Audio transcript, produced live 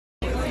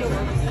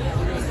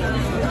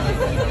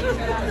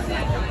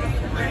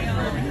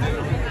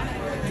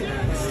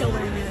Still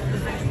wearing the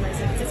bracelet.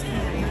 It's his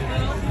hand. Let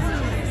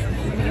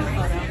me get a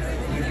photo.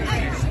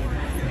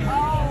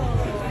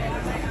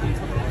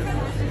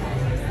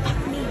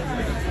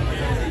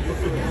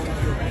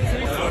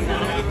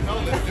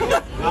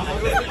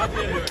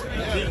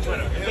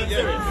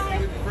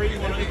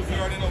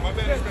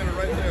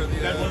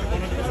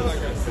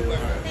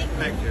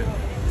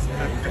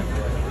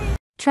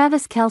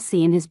 Travis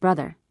Kelce and his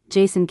brother,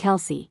 Jason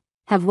Kelce,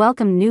 have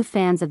welcomed new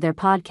fans of their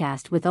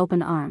podcast with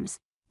open arms,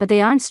 but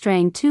they aren't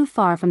straying too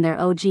far from their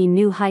OG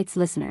New Heights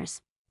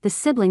listeners. The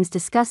siblings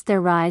discussed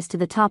their rise to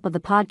the top of the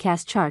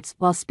podcast charts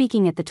while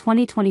speaking at the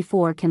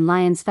 2024 Cannes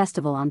Lions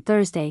Festival on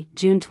Thursday,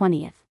 June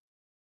 20th.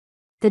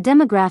 The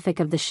demographic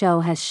of the show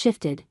has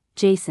shifted,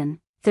 Jason,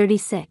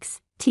 36,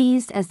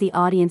 teased as the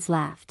audience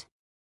laughed.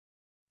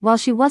 While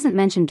she wasn't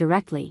mentioned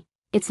directly,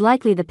 it's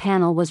likely the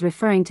panel was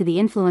referring to the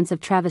influence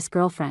of Travis'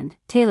 girlfriend,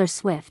 Taylor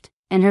Swift,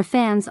 and her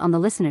fans on the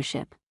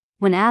listenership.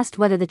 When asked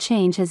whether the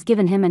change has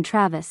given him and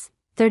Travis,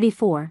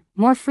 34,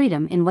 more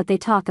freedom in what they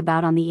talk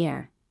about on the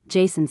air,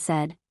 Jason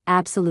said,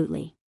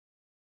 "Absolutely."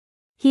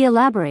 He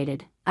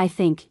elaborated, "I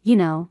think,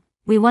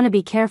 we want to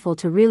be careful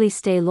to really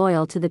stay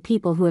loyal to the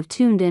people who have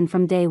tuned in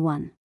from day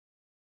one.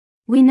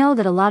 We know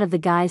that a lot of the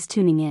guys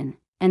tuning in,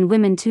 and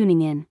women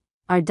tuning in,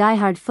 are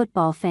diehard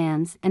football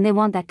fans and they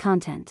want that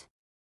content."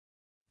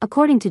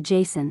 According to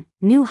Jason,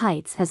 New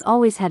Heights has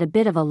always had a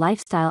bit of a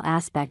lifestyle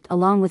aspect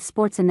along with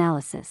sports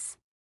analysis.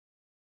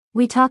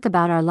 "We talk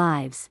about our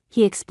lives,"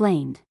 he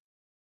explained.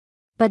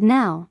 "But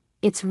now,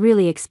 it's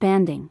really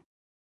expanding."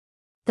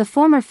 The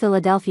former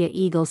Philadelphia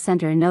Eagles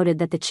center noted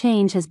that the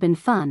change has been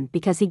fun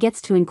because he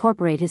gets to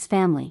incorporate his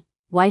family,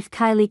 wife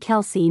Kylie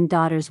Kelce and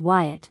daughters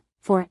Wyatt,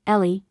 4,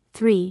 Ellie,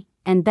 3,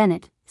 and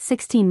Bennett,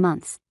 16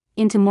 months,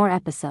 into more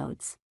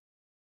episodes.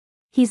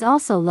 He's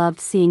also loved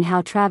seeing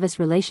how Travis'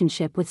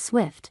 relationship with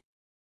Swift,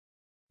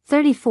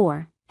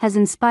 34, has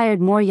inspired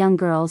more young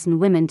girls and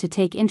women to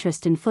take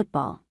interest in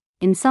football.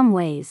 "In some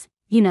ways,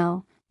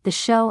 the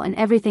show and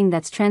everything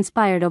that's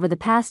transpired over the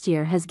past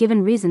year has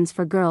given reasons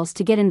for girls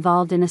to get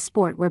involved in a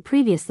sport where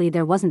previously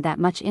there wasn't that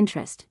much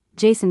interest,"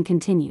 Jason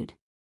continued.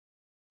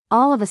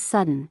 "All of a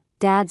sudden,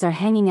 dads are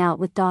hanging out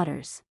with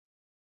daughters.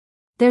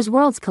 There's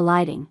worlds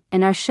colliding,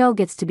 and our show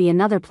gets to be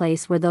another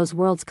place where those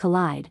worlds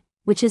collide,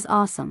 which is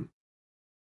awesome."